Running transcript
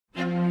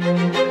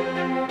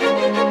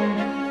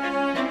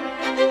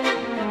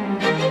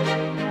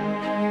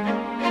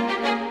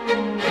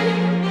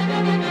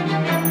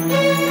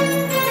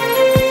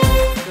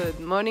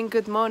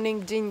good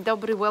morning, dzień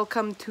dobry,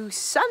 welcome to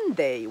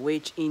Sunday,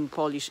 which in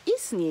Polish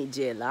is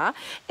niedziela.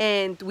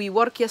 And we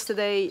worked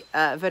yesterday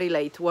very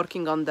late,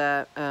 working on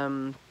the,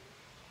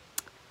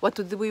 what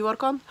did we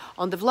work on?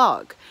 On the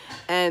vlog.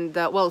 And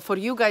well, for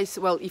you guys,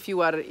 well, if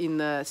you are in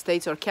the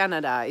States or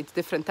Canada, it's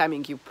different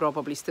timing, you're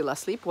probably still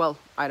asleep. Well,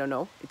 I don't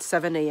know, it's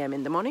 7 a.m.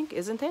 in the morning,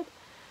 isn't it?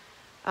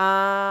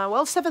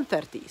 Well,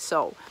 7:30,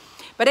 so.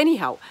 But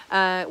anyhow,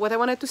 what I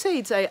wanted to say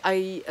is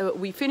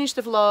we finished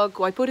the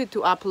vlog, I put it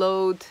to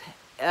upload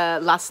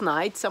last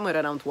night, somewhere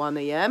around 1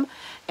 a.m.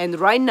 And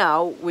right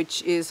now,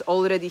 which is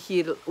already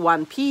here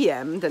 1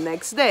 p.m. the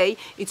next day,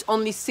 it's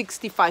only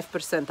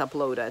 65%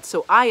 uploaded.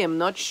 So I am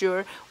not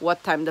sure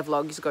what time the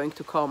vlog is going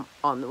to come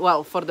on.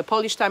 Well, for the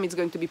Polish time, it's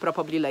going to be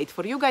probably late.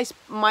 For you guys,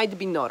 might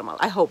be normal.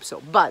 I hope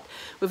so. But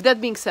with that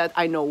being said,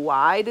 I know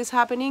why it is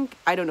happening.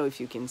 I don't know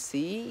if you can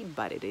see,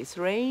 but it is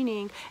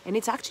raining. And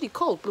it's actually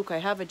cold. Look, I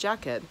have a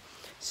jacket.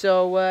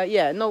 So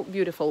yeah, no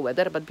beautiful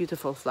weather, but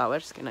beautiful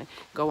flowers. Can I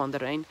go on the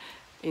rain?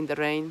 In the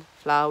rain,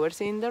 flowers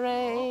in the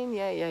rain,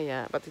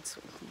 yeah, but it's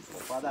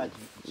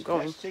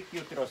going.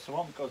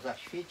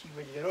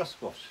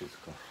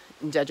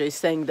 Jajo is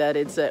saying that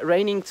it's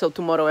raining, so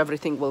tomorrow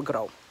everything will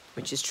grow,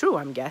 which is true,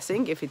 I'm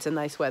guessing, if it's a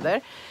nice weather.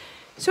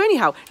 So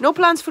anyhow, no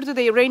plans for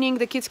today. Raining,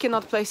 the kids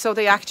cannot play, so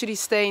they actually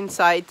stay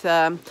inside.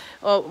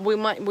 We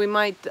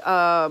might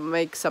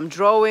make some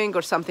drawing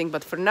or something,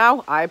 but for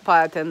now,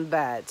 iPad and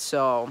bed.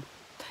 So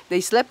they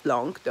slept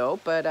long though,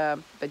 but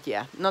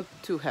yeah, not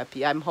too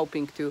happy. I'm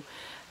hoping to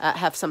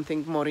have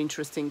something more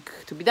interesting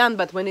to be done.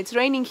 But when it's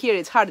raining here,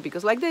 it's hard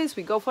because like this,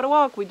 we go for a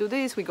walk, we do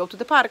this, we go to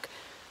the park.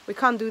 We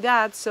can't do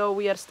that, so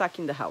we are stuck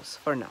in the house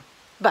for now.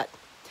 But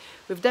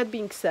with that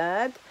being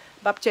said,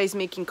 Babcia is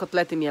making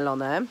kotlety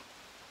mielone.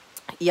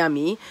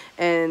 Yummy,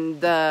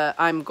 and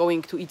I'm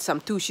going to eat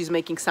some too. She's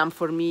making some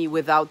for me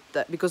without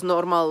because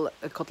normal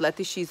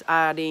kotlety, she's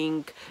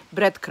adding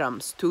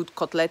breadcrumbs to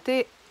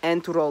kotlety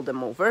and to roll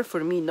them over.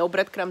 For me, no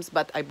breadcrumbs,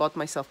 but I bought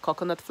myself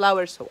coconut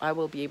flour, so I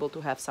will be able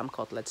to have some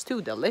cutlets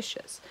too.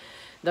 Delicious,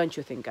 don't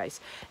you think, guys?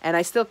 And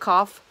I still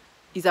cough.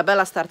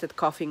 Isabella started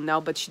coughing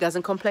now, but she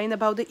doesn't complain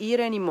about the ear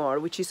anymore,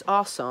 which is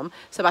awesome.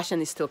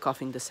 Sebastian is still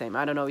coughing the same.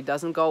 I don't know, it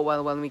doesn't go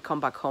well. When we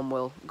come back home,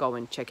 we'll go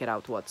and check it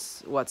out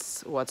what's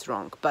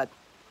wrong. But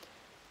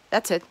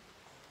that's it.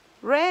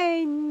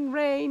 Rain,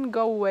 rain,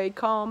 go away,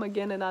 come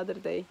again another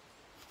day.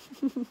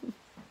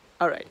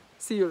 All right,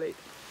 see you later.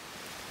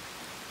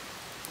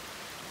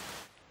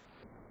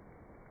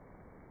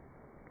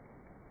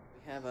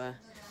 We have a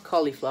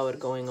cauliflower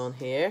going on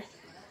here.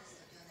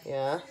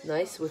 Yeah,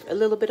 nice, with a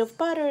little bit of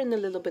butter and a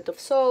little bit of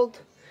salt.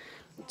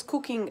 It's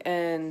cooking,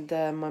 and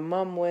my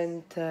mom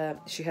went,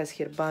 she has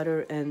here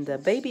butter and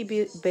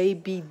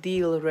baby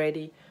deal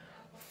ready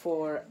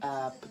for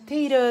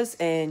potatoes,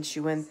 and she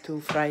went to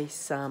fry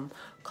some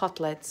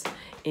cutlets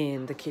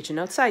in the kitchen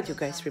outside. You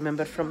guys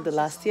remember from the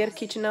last year,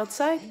 kitchen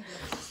outside?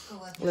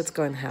 Let's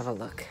go and have a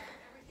look.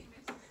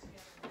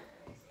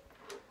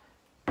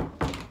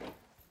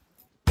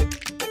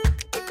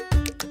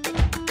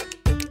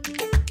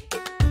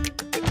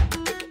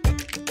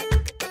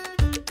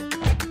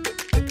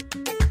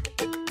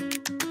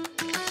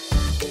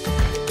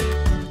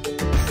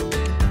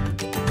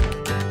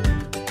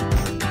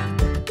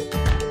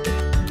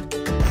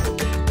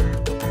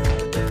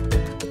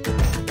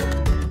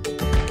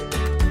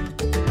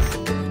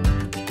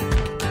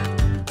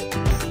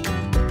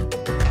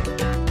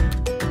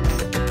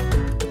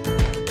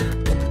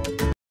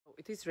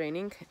 It's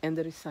raining and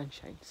there is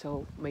sunshine,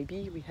 so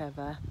maybe we have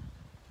a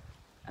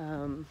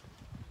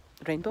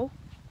rainbow.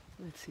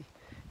 Let's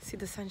see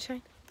the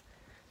sunshine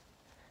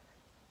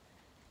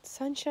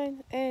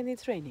and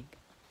it's raining,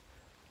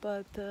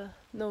 but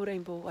no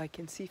rainbow I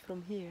can see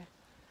from here.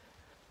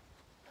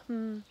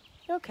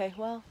 Okay,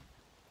 well,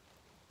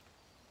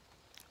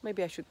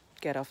 maybe I should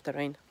get off the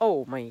rain.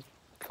 Oh, my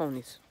phone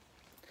is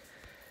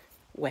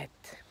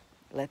wet.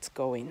 Let's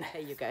go in.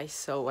 Hey you guys,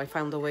 so I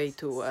found a way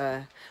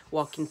to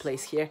walk in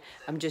place here.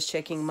 I'm just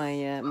checking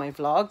my my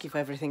vlog if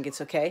everything is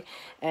okay,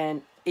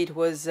 and it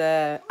was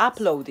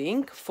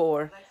uploading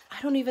for,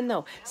 I don't even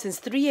know, since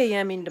 3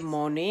 a.m. in the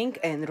morning,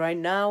 and right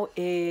now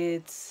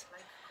it's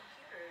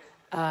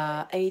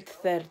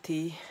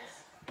 8:30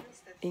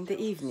 in the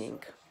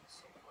evening,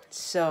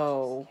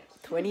 so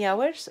 20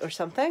 hours or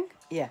something.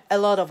 Yeah, a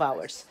lot of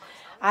hours.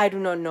 I do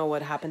not know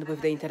what happened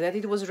with the internet.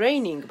 It was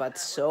raining, but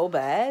so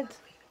bad.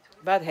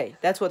 But hey,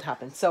 that's what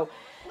happened. So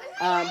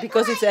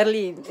because it's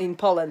early in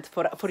Poland,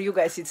 for you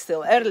guys it's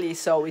still early,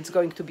 so it's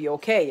going to be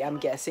okay, I'm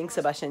guessing.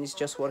 Sebastian is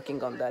just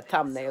working on the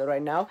thumbnail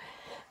right now,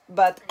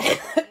 but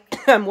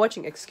I'm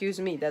watching, excuse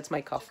me, that's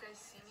my cough.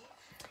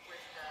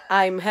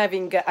 I'm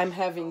having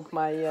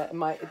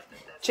my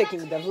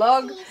checking the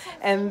vlog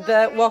and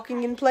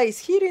walking in place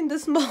here in the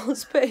small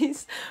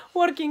space,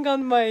 working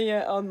on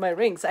my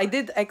rings. I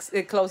did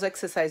close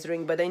exercise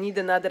ring, but I need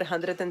another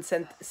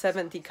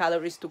 170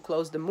 calories to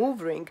close the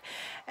move ring,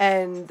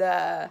 and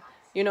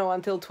you know,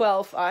 until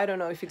 12, I don't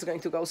know if it's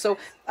going to go. So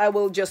I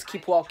will just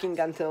keep walking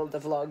until the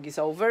vlog is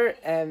over,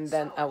 and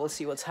then I will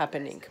see what's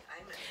happening.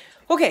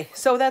 Okay,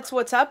 so that's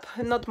what's up.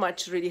 Not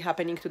much really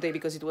happening today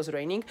because it was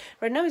raining.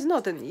 Right now it's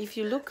not, and if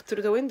you look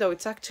through the window,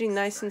 it's actually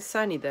nice and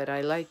sunny there.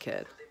 I like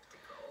it.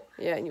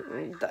 Yeah,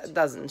 that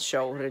doesn't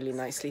show really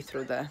nicely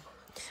through the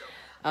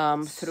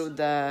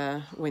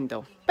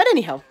window. But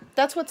anyhow,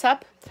 that's what's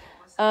up.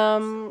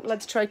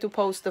 Let's try to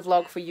post the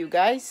vlog for you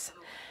guys,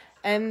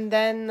 and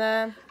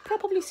then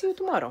probably see you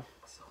tomorrow.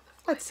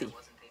 Let's see.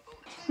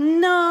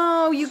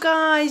 No, you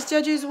guys,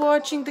 Judge is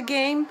watching the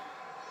game,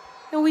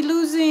 and we're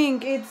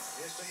losing. It's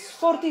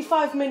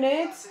 45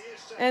 minutes,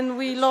 and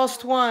we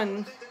lost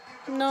one.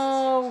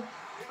 No.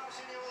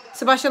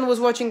 Sebastian was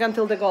watching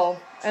until the goal,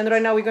 and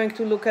right now we're going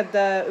to look at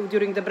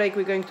during the break,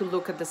 we're going to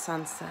look at the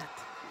sunset.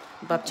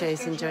 Babcia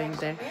is enjoying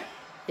there.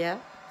 Yeah?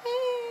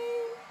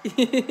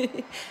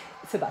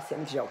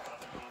 Sebastian wziął.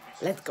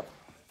 Let's go.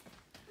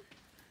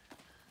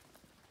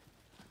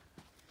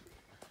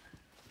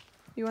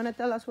 You want to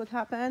tell us what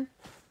happened?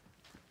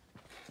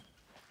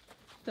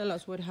 Tell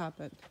us what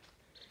happened.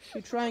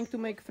 You're trying to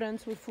make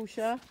friends with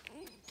Fusia?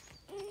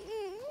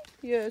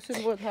 Yes,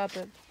 and what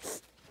happened?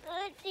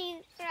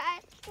 She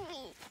scratched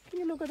me. Can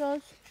you look at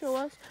us? Show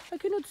us. I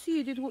cannot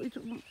see it. It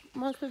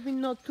must have been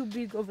not too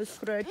big of a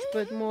scratch,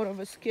 but more of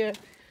a scare.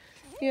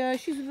 Yeah,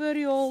 she's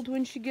very old.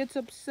 When she gets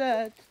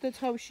upset, that's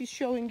how she's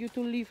showing you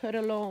to leave her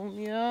alone,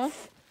 yeah?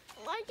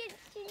 Why did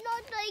she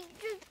not like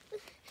just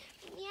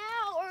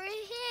meow or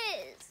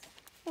hiss?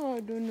 I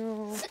don't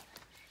know.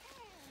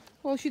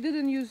 Well, she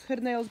didn't use her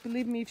nails.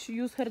 Believe me, if she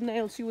used her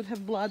nails, she would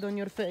have blood on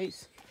your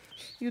face.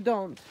 You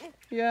don't,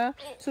 yeah?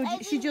 So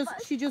she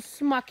just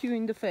smacked you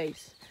in the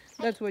face.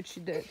 That's what she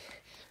did.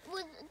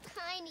 With a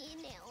tiny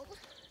nail.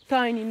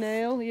 Tiny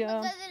nail,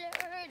 yeah. But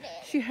doesn't hurt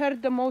it. She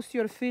hurt the most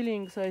your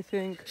feelings, I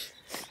think.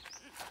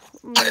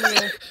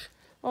 Yeah.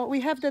 Oh,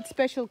 we have that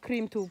special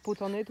cream to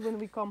put on it when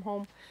we come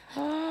home.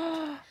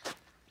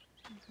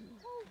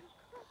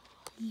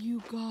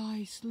 You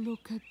guys,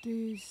 look at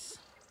this.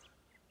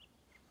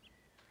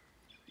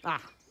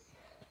 Ah.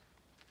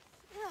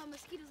 Yeah,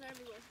 mosquitoes are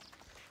everywhere.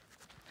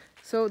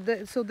 So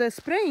the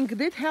spraying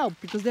did help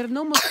because there are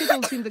no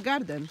mosquitoes in the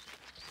garden.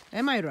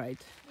 Am I right?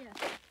 Yeah.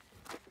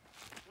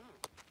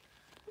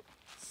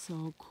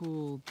 So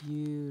cool,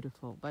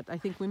 beautiful. But I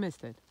think we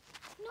missed it.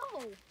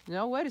 No.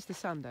 No, where is the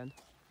sun then?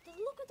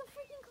 Look at the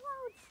freaking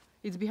clouds.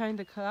 It's behind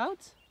the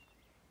clouds?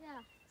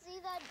 Yeah. See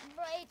that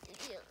bright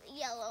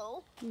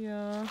yellow?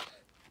 Yeah.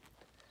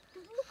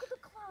 Look at the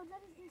clouds.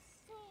 That is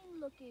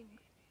insane looking.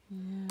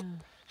 Yeah.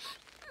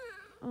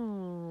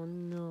 Oh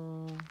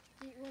no.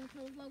 You want to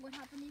tell the vlog what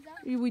happened, Lisa?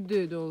 Yeah, we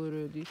did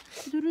already.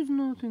 There is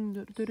nothing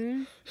there. There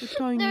is a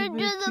tiny There's bit.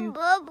 just a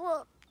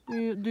bubble.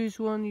 Yeah, this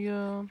one,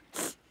 yeah.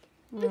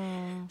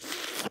 Oh.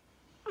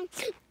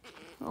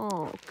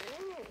 Oh.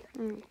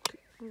 Okay.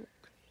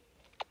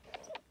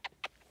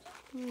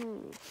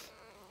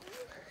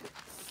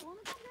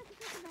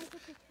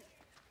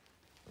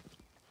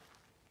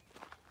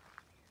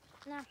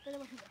 Nah, the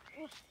little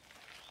here.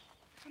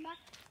 Come back.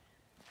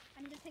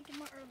 I need to take it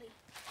more early.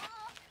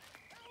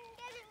 I'm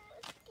getting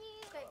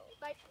mosquito. Okay,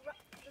 bye.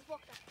 Just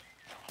walk back.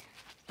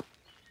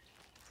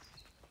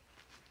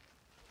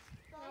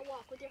 Now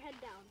walk with your head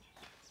down.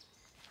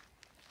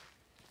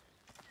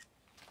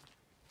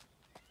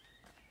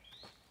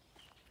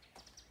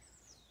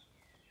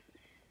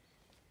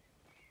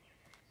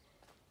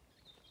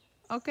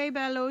 Okay,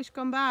 Belush,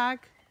 come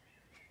back.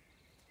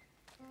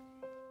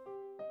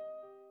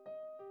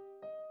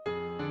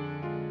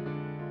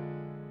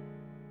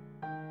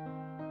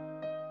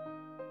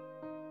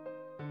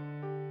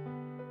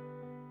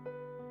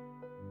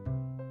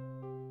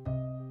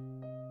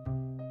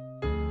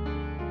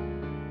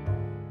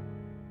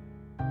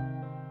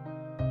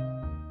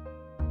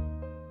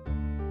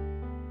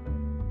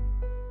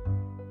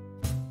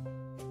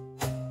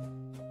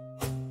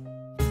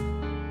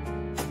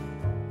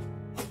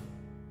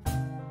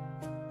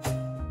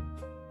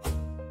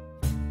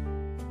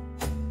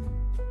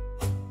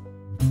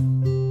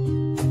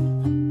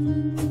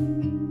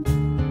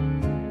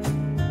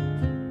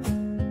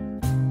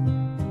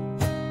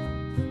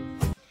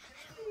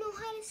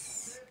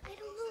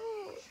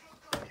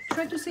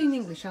 Try to say in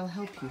English, I'll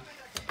help you.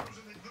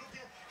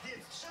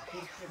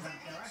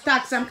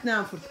 Tak,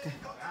 zamknęłam furtkę.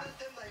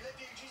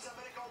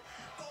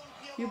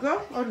 You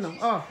go or no?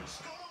 Oh.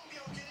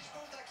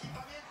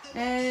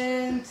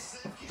 And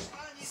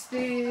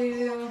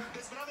still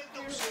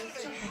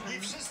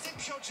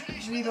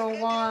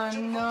 0-1,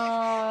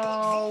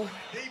 no.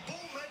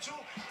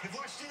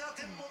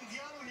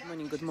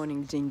 Good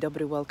morning, dzień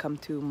dobry, welcome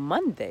to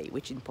Monday,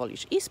 which in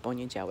Polish is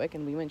poniedziałek,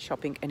 and we went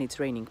shopping and it's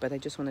raining, but I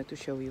just wanted to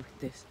show you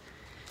this.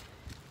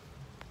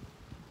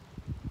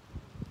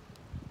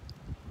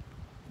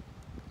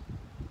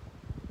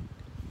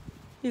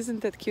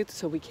 Isn't that cute?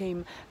 So we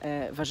came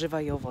warzywa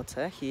i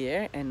owoce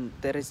here, and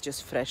there is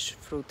just fresh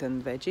fruit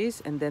and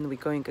veggies, and then we're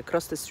going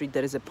across the street.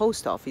 There is a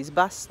post office,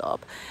 bus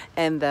stop,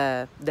 and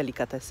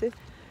delikatesy.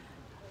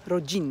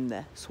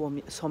 rodzinne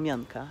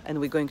słomianka, and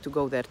we're going to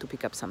go there to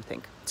pick up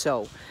something.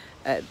 So,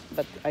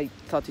 but I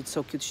thought it's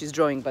so cute. She's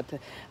drawing, but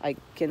I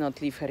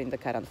cannot leave her in the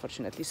car,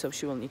 unfortunately, so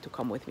she will need to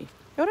come with me.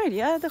 Alright,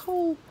 yeah, the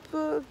whole...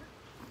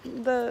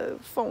 the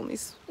phone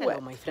is wet.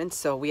 Hello, my friends.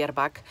 So we are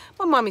back.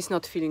 My mom is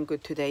not feeling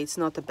good today. It's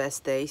not the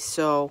best day.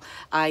 So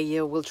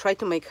I will try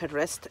to make her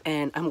rest,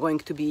 and I'm going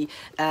to be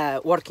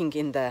working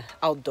in the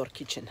outdoor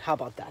kitchen. How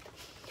about that?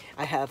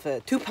 I have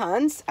 2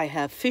 pans. I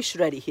have fish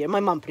ready here. My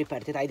mom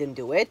prepared it. I didn't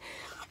do it.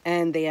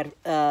 And they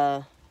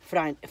are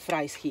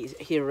fries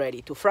here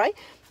ready to fry.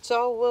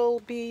 So we'll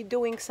be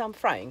doing some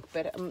frying.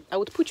 But I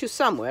would put you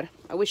somewhere.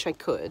 I wish I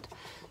could.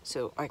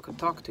 So I could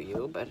talk to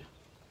you. But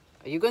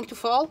are you going to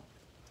fall?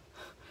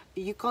 Are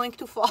you going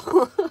to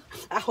fall?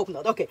 I hope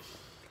not. Okay.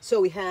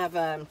 So we have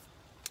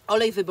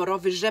olej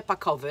wyborowy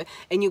rzepakowy.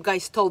 And you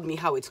guys told me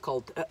how it's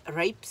called.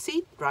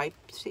 Rapeseed?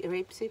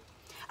 Rapeseed?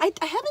 I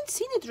haven't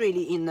seen it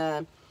really in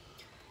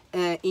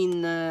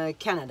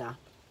Canada,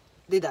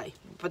 did I?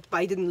 But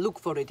I didn't look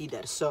for it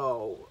either,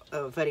 so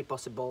very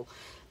possible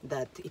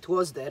that it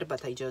was there,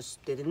 but I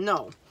just didn't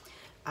know.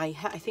 I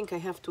think I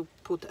have to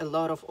put a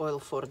lot of oil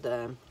for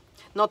the,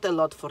 not a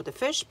lot for the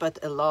fish, but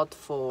a lot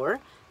for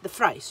the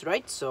fries,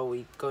 right? So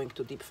we're going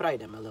to deep fry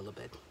them a little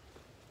bit.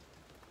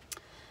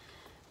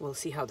 We'll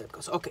see how that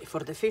goes. Okay,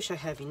 for the fish I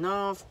have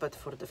enough, but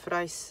for the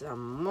fries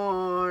some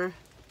more.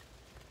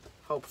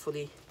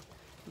 Hopefully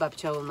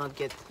Babcia will not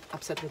get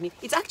upset with me.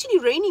 It's actually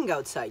raining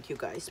outside, you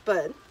guys,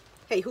 but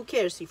hey, who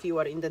cares if you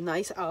are in the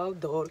nice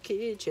outdoor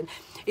kitchen?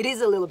 It is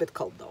a little bit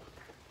cold though.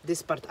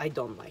 This part I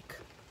don't like.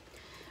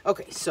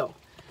 Okay, so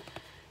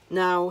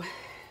now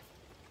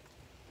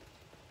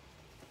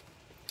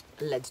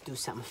let's do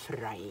some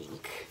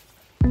frying.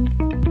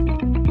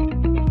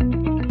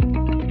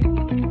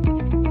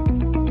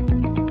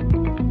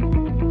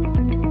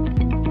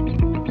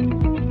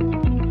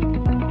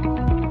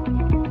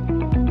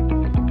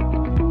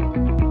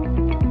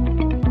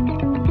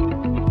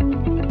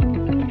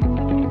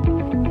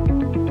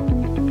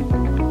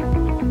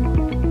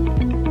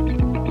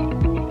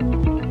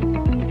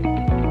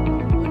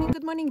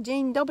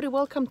 Dzień dobry,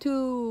 welcome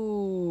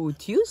to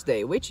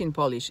Tuesday, which in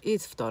Polish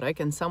is wtorek,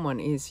 and someone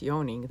is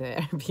yawning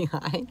there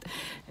behind,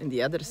 and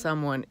the other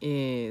someone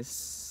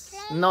is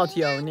not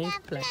yawning.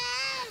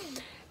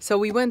 So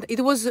we went.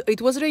 It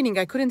was raining.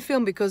 I couldn't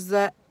film because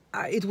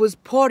it was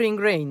pouring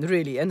rain,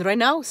 really. And right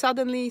now,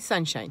 suddenly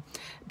sunshine.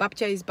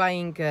 Babcia is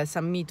buying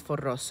some meat for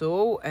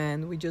Rosu,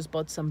 and we just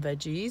bought some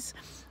veggies.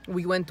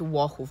 We went to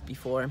Włochów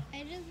before.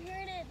 I just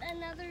heard it,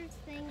 another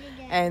thing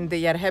again. And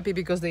they are happy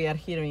because they are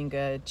hearing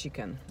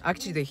chicken.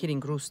 Actually, they're hearing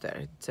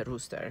rooster. It's a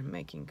rooster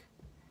making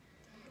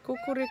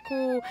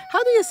kukuryku.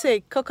 How do you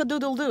say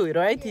cock-a-doodle-doo,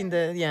 right?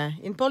 Yeah.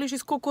 In Polish,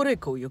 it's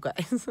kukuryku, you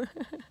guys. The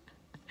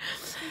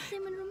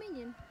same in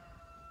Romanian.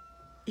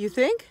 You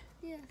think?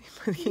 Yeah.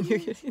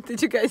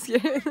 Did you guys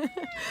hear it?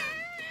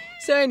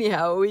 So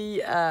anyhow,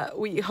 we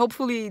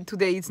hopefully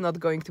today it's not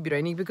going to be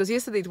raining, because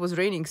yesterday it was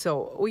raining,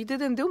 so we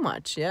didn't do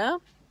much, yeah?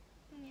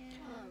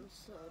 I'm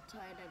so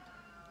tired.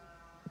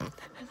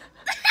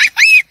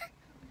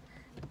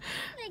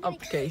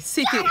 Okay,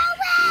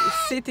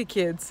 city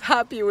kids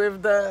happy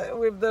with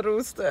the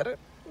rooster.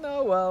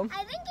 Oh well.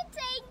 I think it's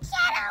saying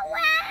get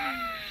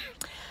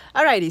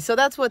away. Alrighty, so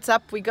that's what's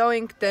up. We're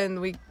going.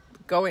 Then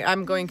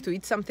I'm going to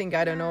eat something.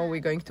 I don't know. We're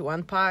going to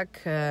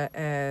unpack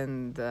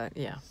and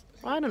yeah.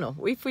 I don't know.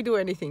 If we do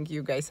anything,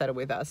 you guys are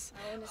with us.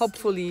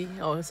 Hopefully.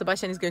 Oh,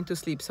 Sebastian is going to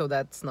sleep, so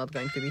that's not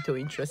going to be too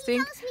interesting.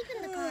 He fell asleep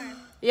in the car.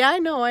 Yeah,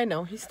 I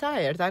know. He's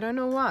tired. I don't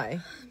know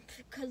why.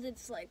 Because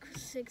it's like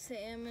 6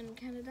 a.m. in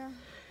Canada.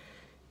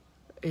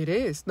 It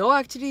is. No,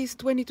 actually, it's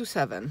 20 to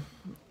 7.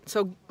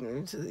 So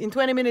in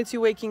 20 minutes,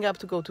 you're waking up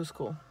to go to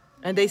school.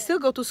 And they still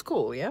go to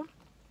school, yeah?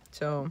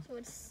 So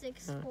it's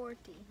 6:40.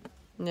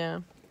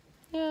 Yeah.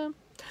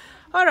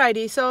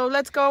 Alrighty, so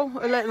let's go.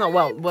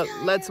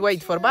 Let's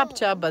wait for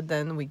Babcia, but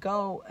then we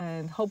go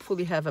and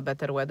hopefully have a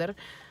better weather.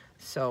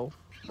 So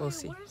we'll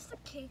see. Where's the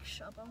cake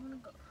shop? I want to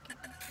go.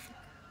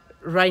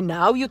 Right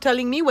now, you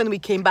telling me when we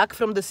came back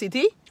from the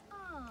city?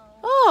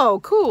 Oh,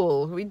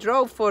 cool. We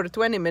drove for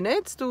 20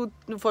 minutes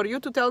for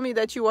you to tell me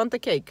that you want a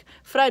cake.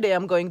 Friday,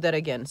 I'm going there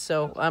again.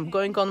 So I'm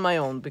going on my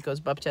own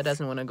because Babcia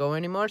doesn't want to go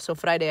anymore. So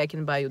Friday, I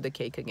can buy you the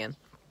cake again.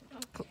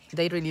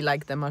 They really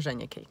like the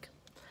marzenie cake.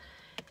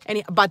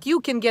 But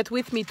you can get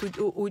with me to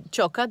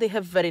Cioca. They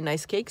have very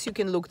nice cakes. You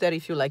can look there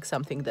if you like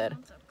something there.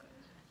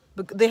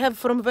 But they have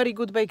from very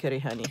good bakery,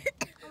 honey.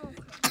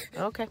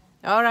 Okay.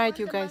 All right,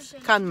 you guys.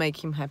 Can't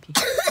make him happy.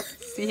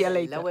 See you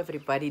later. Hello,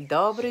 everybody.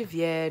 Dobry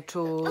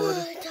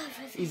wieczór.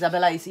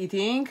 Isabella is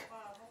eating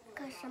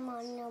Kasha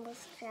manna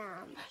with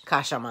jam.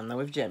 kasha manna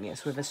with jam,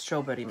 yes, with a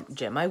strawberry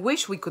jam. I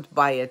wish we could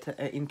buy it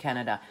in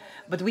Canada,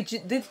 but we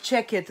did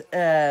check it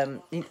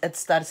at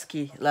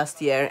Starsky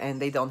last year,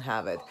 and they don't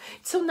have it.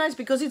 It's so nice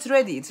because it's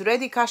ready. It's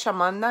ready kasha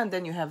manna, and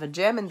then you have a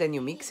jam, and then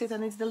you mix it,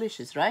 and it's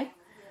delicious, right?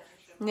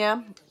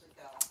 Yeah.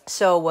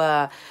 So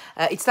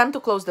it's time to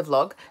close the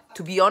vlog.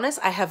 To be honest,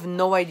 I have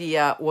no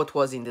idea what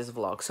was in this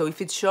vlog. So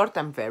if it's short,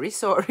 I'm very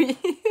sorry.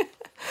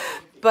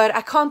 but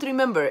I can't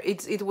remember.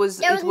 It was.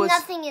 There it was was.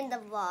 nothing in the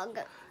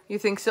vlog. You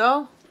think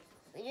so?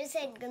 We just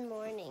said good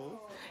morning.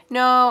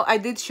 No, I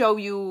did show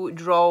you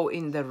draw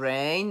in the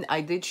rain. I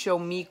did show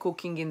me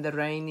cooking in the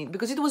rain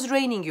because it was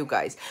raining, you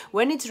guys.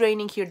 When it's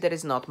raining here, there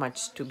is not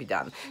much to be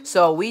done.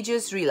 So we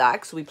just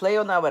relax. We play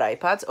on our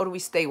iPads or we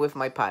stay with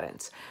my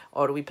parents.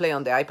 Or we play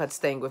on the iPad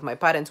staying with my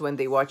parents when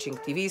they're watching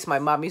TVs. My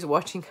mom is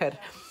watching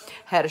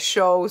her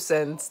shows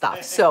and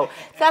stuff. So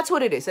that's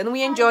what it is. And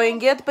we're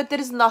enjoying it, but there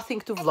is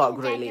nothing to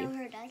vlog really.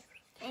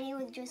 And he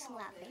was just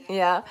laughing.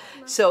 Yeah,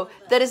 so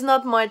there is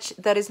not much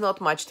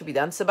to be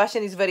done.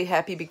 Sebastian is very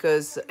happy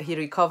because he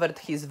recovered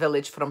his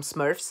village from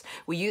Smurfs.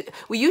 We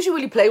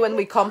usually play when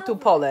we come to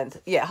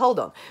Poland. Yeah, hold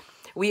on.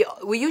 We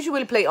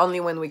usually play only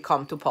when we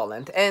come to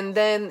Poland, and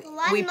then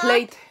we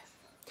played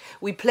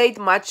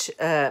much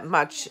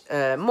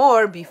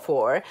more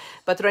before.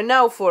 But right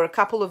now, for a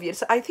couple of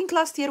years, I think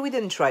last year we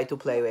didn't try to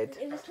play with.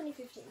 It was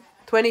 2015.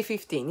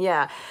 2015,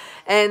 yeah.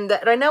 And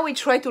right now we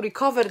try to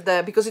recover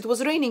because it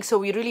was raining, so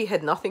we really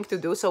had nothing to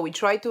do. So we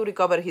tried to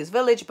recover his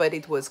village, but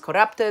it was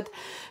corrupted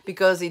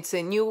because it's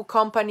a new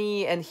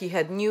company and he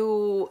had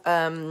new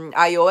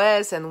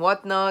iOS and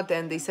whatnot.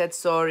 And they said,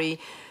 sorry,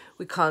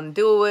 we can't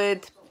do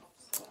it.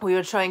 We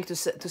were trying to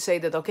say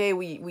that, okay,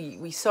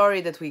 we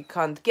sorry that we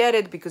can't get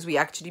it because we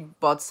actually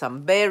bought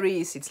some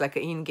berries. It's like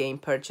an in-game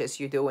purchase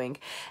you're doing.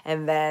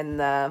 And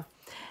then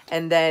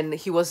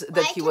he was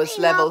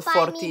level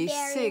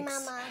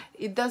 46.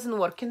 It doesn't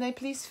work. Can I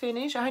please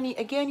finish? Honey,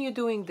 again, you're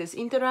doing this.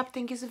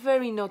 Interrupting is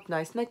very not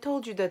nice. And I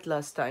told you that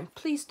last time.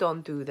 Please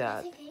don't do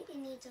that. I think it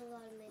needs a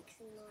lot of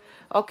mixing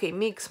more. Okay,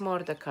 mix more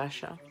the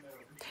kasha.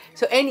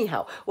 So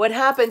anyhow, what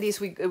happened is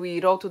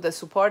we wrote to the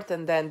support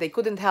and then they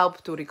couldn't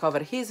help to recover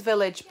his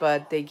village,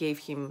 but they gave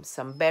him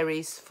some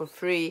berries for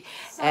free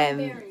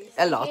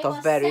a lot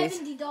of berries.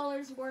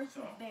 $70 worth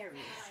of berries.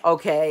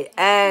 Okay,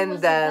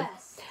 and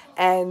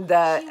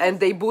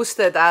they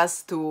boosted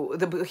us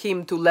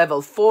him to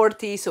level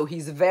 40, so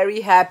he's very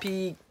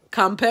happy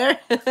camper.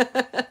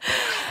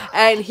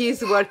 And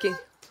he's working.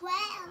 12.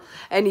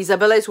 And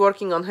Isabella is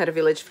working on her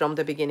village from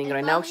the beginning.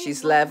 Right now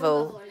she's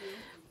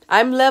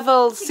I'm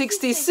level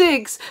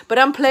 66, but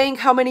I'm playing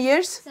how many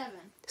years?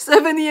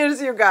 7 years,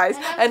 you guys.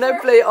 And I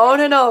play on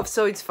and off,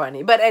 so it's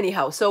funny. But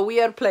anyhow, so we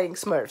are playing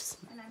Smurfs.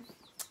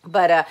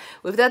 But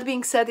with that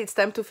being said, it's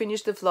time to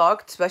finish the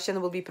vlog.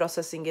 Sebastian will be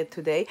processing it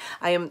today.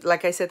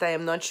 Like I said, I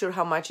am not sure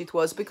how much it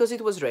was because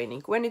it was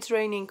raining. When it's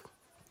raining,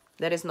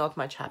 there is not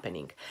much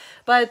happening.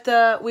 But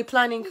we're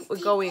planning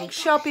going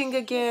shopping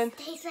again. It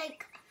tastes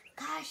like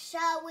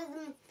kasha with,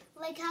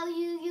 like how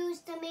you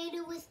use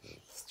tomato with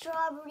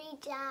strawberry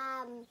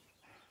jam.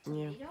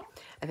 Yeah,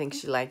 I think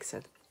she likes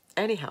it.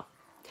 Anyhow,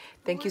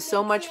 thank you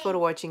so much for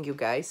watching, you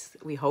guys.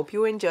 We hope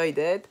you enjoyed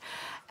it.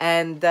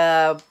 And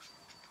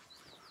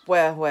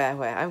well,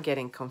 I'm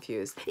getting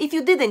confused. If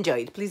you did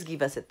enjoy it, please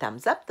give us a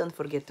thumbs up. Don't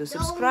forget to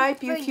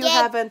subscribe if you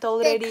haven't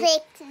already.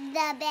 Click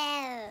the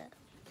bell.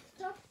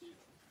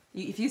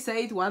 If you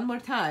say it one more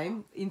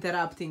time,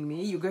 interrupting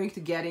me, you're going to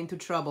get into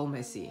trouble,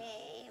 Missy.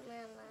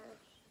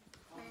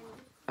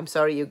 I'm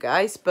sorry, you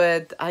guys,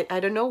 but I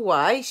don't know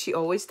why she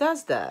always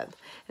does that.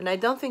 And I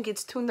don't think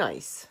it's too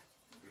nice.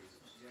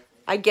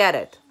 I get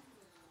it.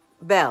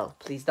 Bell.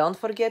 Please don't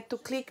forget to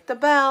click the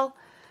bell.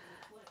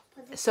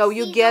 So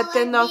you get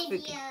the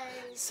notification.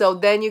 So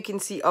then you can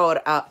see all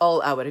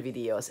our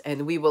videos.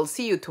 And we will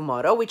see you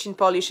tomorrow, which in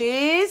Polish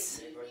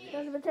is...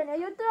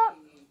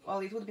 Well,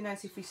 it would be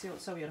nice if we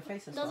saw your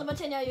face as well. Do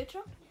zobaczenia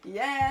jutro.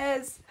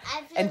 Yes.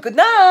 And good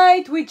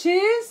night, which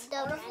is...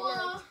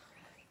 Bye.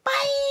 Bye.